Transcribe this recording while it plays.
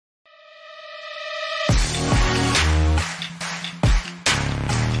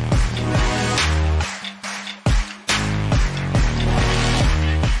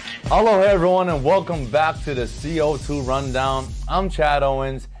Hello everyone and welcome back to the CO2 Rundown. I'm Chad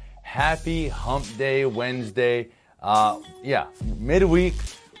Owens. Happy Hump Day Wednesday. Midweek.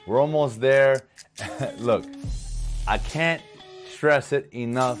 We're almost there. Look, I can't stress it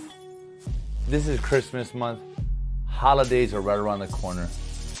enough. This is Christmas month. Holidays are right around the corner.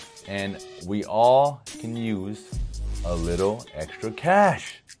 And we all can use a little extra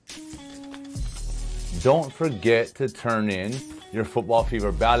cash. Don't forget to turn in your football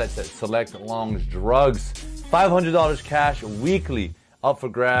fever ballots at Select Long's Drugs. $500 cash weekly up for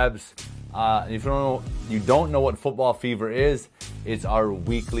grabs. If you don't know what football fever is, it's our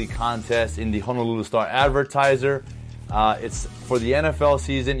weekly contest in the Honolulu Star Advertiser. It's for the NFL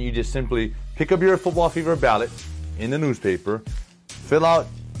season. You just simply pick up your football fever ballot in the newspaper, fill out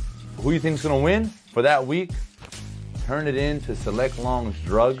who you think is going to win for that week, turn it in to Select Long's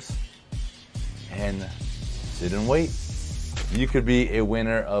Drugs, and sit and wait. You could be a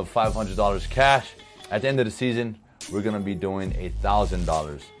winner of $500 cash. At the end of the season, we're going to be doing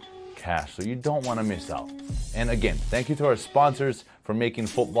 $1,000 cash, so you don't want to miss out. And again, thank you to our sponsors for making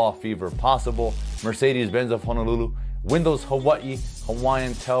Football Fever possible. Mercedes-Benz of Honolulu, Windows Hawaii,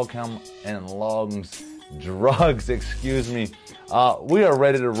 Hawaiian Telecom, and Long's Drugs, We are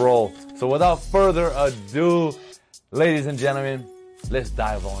ready to roll. So without further ado, ladies and gentlemen, let's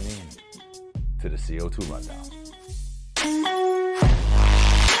dive on in to the CO2 Rundown.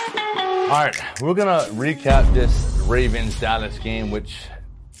 All right, we're going to recap this Ravens-Dallas game, which,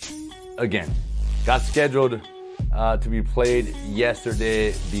 again, got scheduled to be played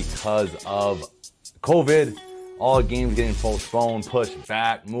yesterday because of COVID. All games getting postponed, pushed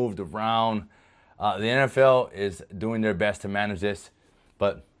back, moved around. The NFL is doing their best to manage this.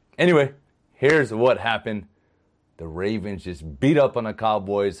 But anyway, here's what happened. The Ravens just beat up on the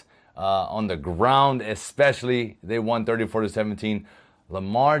Cowboys on the ground, especially. They won 34-17.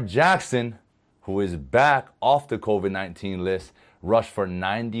 Lamar Jackson, who is back off the COVID-19 list, rushed for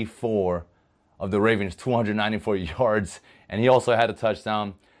 94 of the Ravens' 294 yards, and he also had a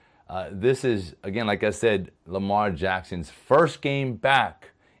touchdown. This is, again, like I said, Lamar Jackson's first game back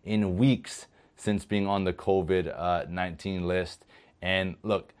in weeks since being on the COVID-19 list. And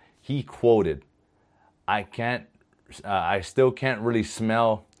look, he quoted, I still can't really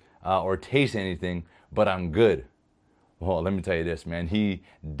smell or taste anything, but I'm good. Well, let me tell you this, man. He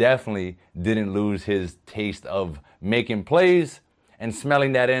definitely didn't lose his taste of making plays and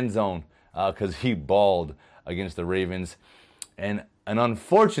smelling that end zone because he balled against the Ravens. And an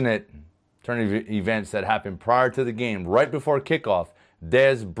unfortunate turn of events that happened prior to the game, right before kickoff,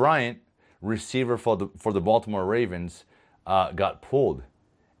 Dez Bryant, receiver for the Baltimore Ravens, got pulled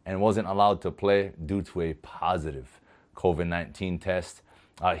and wasn't allowed to play due to a positive COVID-19 test.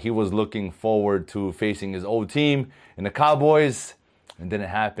 He was looking forward to facing his old team and the Cowboys. It didn't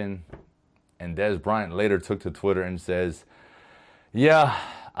happen. And Dez Bryant later took to Twitter and says, yeah,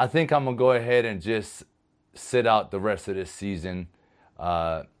 I think I'm going to go ahead and just sit out the rest of this season. He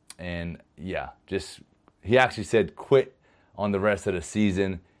actually said quit on the rest of the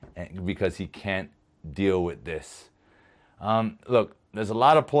season because he can't deal with this. Look, there's a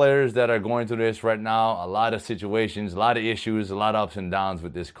lot of players that are going through this right now, a lot of situations, a lot of issues, a lot of ups and downs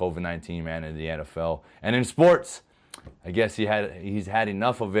with this COVID-19, man, in the NFL. And in sports, I guess he's had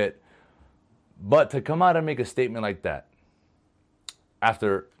enough of it. But to come out and make a statement like that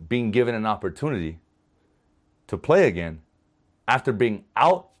after being given an opportunity to play again, after being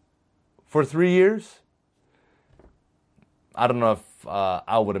out for 3 years, I don't know if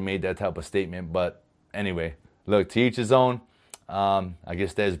I would have made that type of statement. But anyway, look, to each his own. I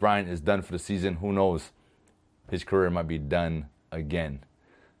guess Dez Bryant is done for the season. Who knows? His career might be done again.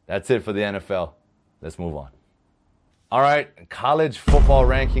 That's it for the NFL. Let's move on. All right, college football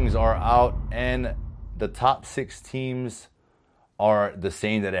rankings are out, and the top 6 teams are the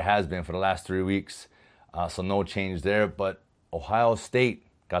same that it has been for the last 3 weeks. So no change there. But Ohio State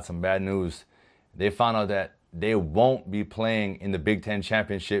got some bad news. They found out that they won't be playing in the Big Ten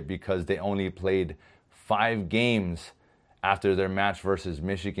Championship because they only played 5 games after their match versus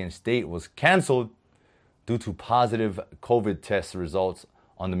Michigan State was canceled due to positive COVID test results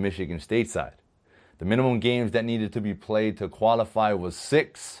on the Michigan State side. The minimum games that needed to be played to qualify was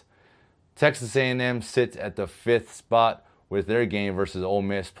 6. Texas A&M sits at the 5th spot with their game versus Ole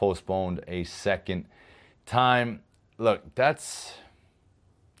Miss postponed a second time. Look, that's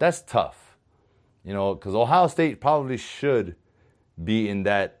tough, because Ohio State probably should be in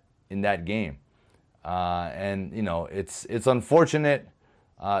that game. It's unfortunate.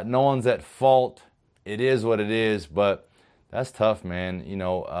 No one's at fault. It is what it is, but that's tough, man.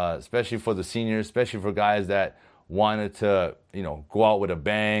 Especially for the seniors, especially for guys that wanted to, go out with a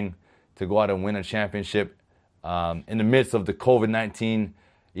bang. to go out and win a championship in the midst of the COVID-19,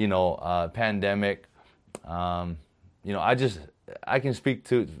 pandemic. I can speak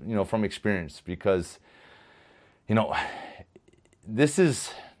to, from experience, because, this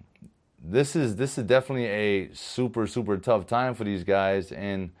is definitely a super, super tough time for these guys.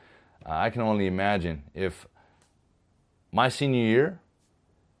 And I can only imagine if my senior year,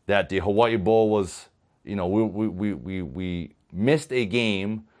 that the Hawaii Bowl was, we missed a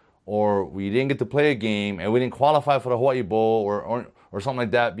game, or we didn't get to play a game, and we didn't qualify for the Hawaii Bowl or something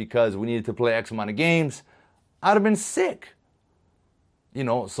like that because we needed to play X amount of games, I'd have been sick.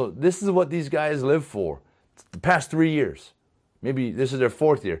 So this is what these guys live for. The past 3 years. Maybe this is their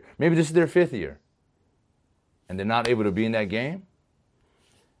 4th year. Maybe this is their 5th year. And they're not able to be in that game.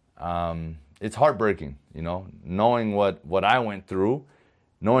 It's heartbreaking, knowing what I went through,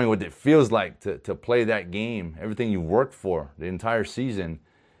 knowing what it feels like to play that game, everything you worked for the entire season.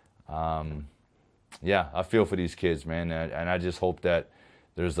 I feel for these kids, man. And I just hope that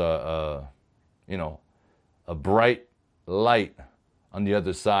there's a bright light on the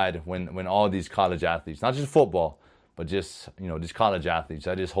other side when all these college athletes, not just football, but just, these college athletes,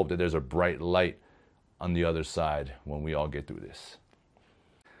 I just hope that there's a bright light on the other side when we all get through this.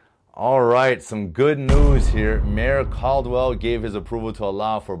 All right, some good news here. Mayor Caldwell gave his approval to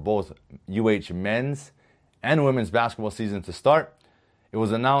allow for both UH men's and women's basketball season to start. It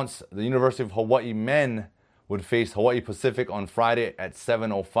was announced the University of Hawaii men would face Hawaii Pacific on Friday at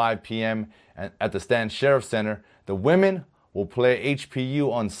 7:05 p.m. at the Stan Sheriff Center. The women will play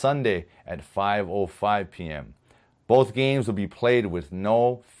HPU on Sunday at 5:05 p.m. Both games will be played with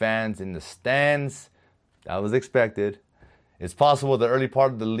no fans in the stands. That was expected. It's possible the early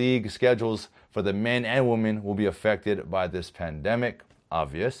part of the league schedules for the men and women will be affected by this pandemic.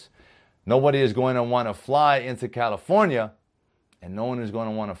 Obvious. Nobody is going to want to fly into California, and no one is going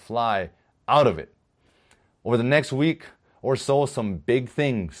to want to fly out of it. Over the next week or so, some big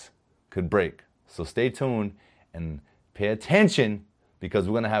things could break. So stay tuned and pay attention, because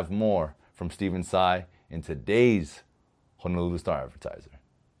we're going to have more from Stephen Tsai in today's Honolulu Star Advertiser.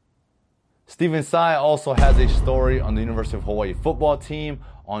 Stephen Tsai also has a story on the University of Hawaii football team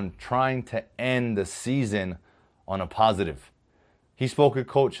on trying to end the season on a positive. He spoke with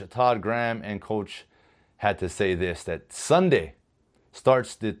Coach Todd Graham, and Coach had to say this, that Sunday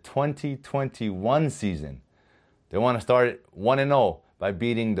starts the 2021 season. They want to start it 1-0 by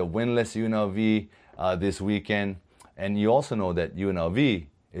beating the winless UNLV this weekend. And you also know that UNLV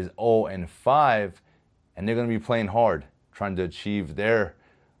is 0-5, and they're going to be playing hard, trying to achieve their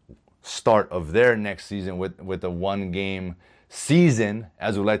start of their next season with a one-game season,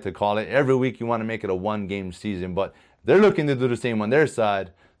 as we like to call it. Every week you want to make it a one-game season, but they're looking to do the same on their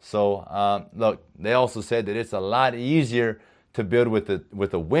side. So, look, they also said that it's a lot easier to build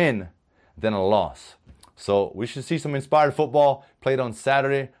with a win than a loss. So we should see some inspired football played on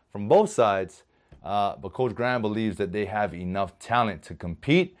Saturday from both sides. But Coach Graham believes that they have enough talent to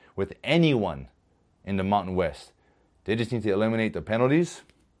compete with anyone in the Mountain West. They just need to eliminate the penalties,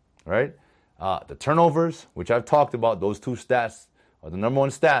 right? The turnovers, which I've talked about, those two stats are the number one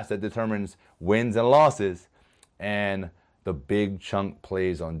stats that determines wins and losses, and the big chunk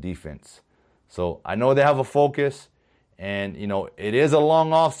plays on defense. So I know they have a focus, and, it is a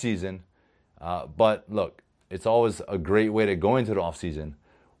long off season, but look, it's always a great way to go into the off season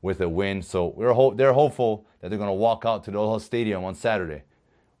with a win. So they're hopeful that they're going to walk out to the Aloha Stadium on Saturday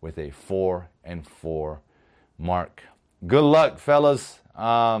with a 4-4 mark. Good luck, fellas.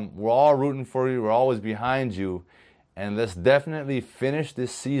 We're all rooting for you. We're always behind you. And let's definitely finish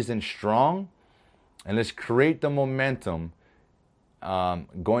this season strong. And let's create the momentum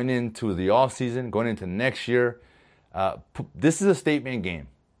going into the offseason, going into next year. This is a statement game,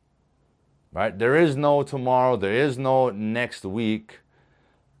 right? There is no tomorrow. There is no next week.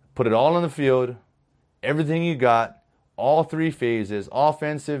 Put it all on the field, everything you got, all three phases,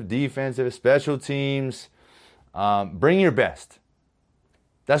 offensive, defensive, special teams. Bring your best.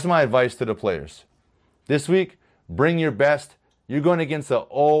 That's my advice to the players. This week, bring your best. You're going against an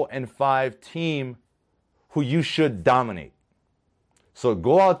 0-5 team who you should dominate. So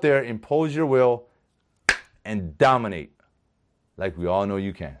go out there, impose your will, and dominate like we all know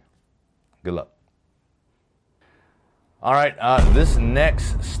you can. Good luck. All right, this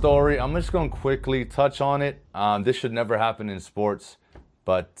next story, I'm just going to quickly touch on it. This should never happen in sports,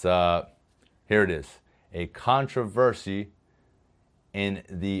 but here it is. A controversy in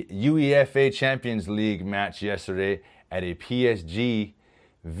the UEFA Champions League match yesterday at a PSG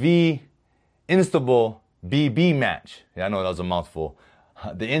v Istanbul BB match. Yeah, I know that was a mouthful.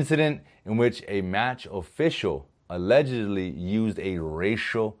 The incident in which a match official allegedly used a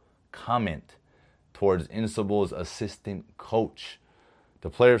racial comment towards Invincible's assistant coach. The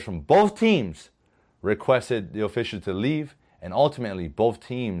players from both teams requested the official to leave, and ultimately both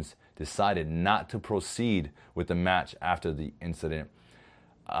teams decided not to proceed with the match after the incident.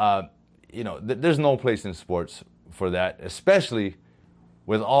 There's no place in sports for that, especially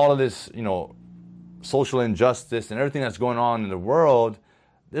with all of this, social injustice and everything that's going on in the world.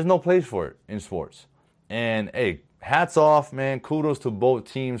 There's no place for it in sports. And hey, hats off, man. Kudos to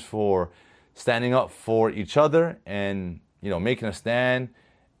both teams for standing up for each other and, making a stand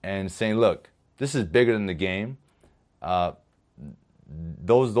and saying, look, this is bigger than the game.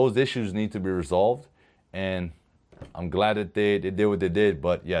 Those issues need to be resolved, and I'm glad that they did what they did.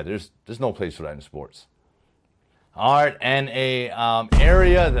 But yeah, there's no place for that in sports. All right, and a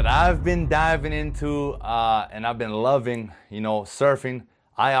area that I've been diving into and I've been loving, surfing.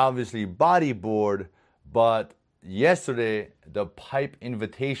 I obviously bodyboard, but yesterday the Pipe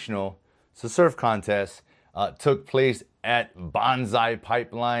Invitational, it's a surf contest, took place at Bonsai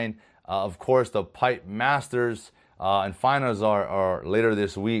Pipeline. Of course, the Pipe Masters and finals are later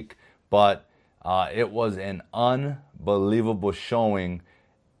this week, but it was an unbelievable showing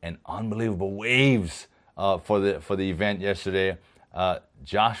and unbelievable waves for the event yesterday.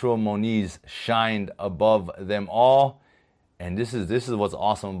 Joshua Moniz shined above them all, and this is what's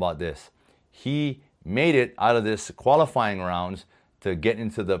awesome about this. He made it out of this qualifying rounds to get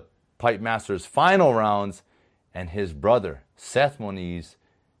into the Pipe Masters final rounds, and his brother Seth Moniz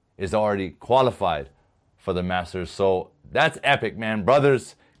is already qualified for the Masters. So that's epic, man.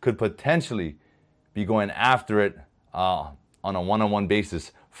 Brothers could potentially be going after it on a one-on-one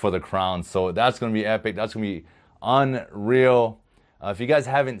basis for the crown. So that's going to be epic. That's going to be unreal. If you guys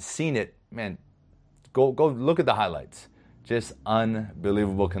haven't seen it, man, go look at the highlights. Just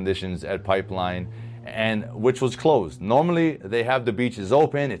unbelievable conditions at Pipeline, and which was closed. Normally they have the beaches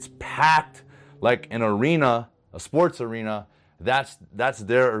open. It's packed like an arena, a sports arena. That's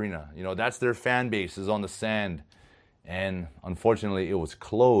their arena. That's their fan base is on the sand, and unfortunately it was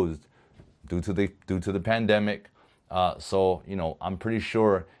closed due to the pandemic. So I'm pretty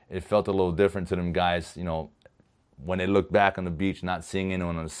sure it felt a little different to them guys. When they looked back on the beach, not seeing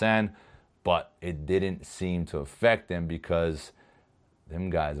anyone on the sand, but it didn't seem to affect them because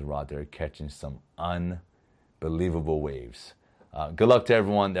them guys are out there catching some unbelievable waves. Good luck to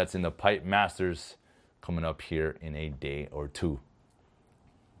everyone that's in the Pipe Masters coming up here in a day or two.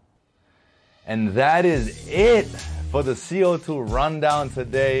 And that is it for the CO2 rundown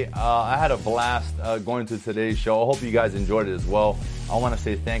today. I had a blast going to today's show. I hope you guys enjoyed it as well. I want to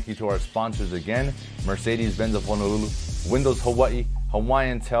say thank you to our sponsors again: Mercedes-Benz of Honolulu, Windows Hawaii,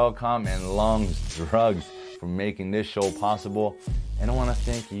 Hawaiian Telecom, and Lungs Drugs for making this show possible. And I want to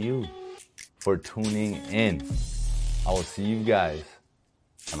thank you for tuning in. I will see you guys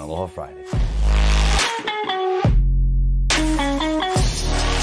on Aloha Friday.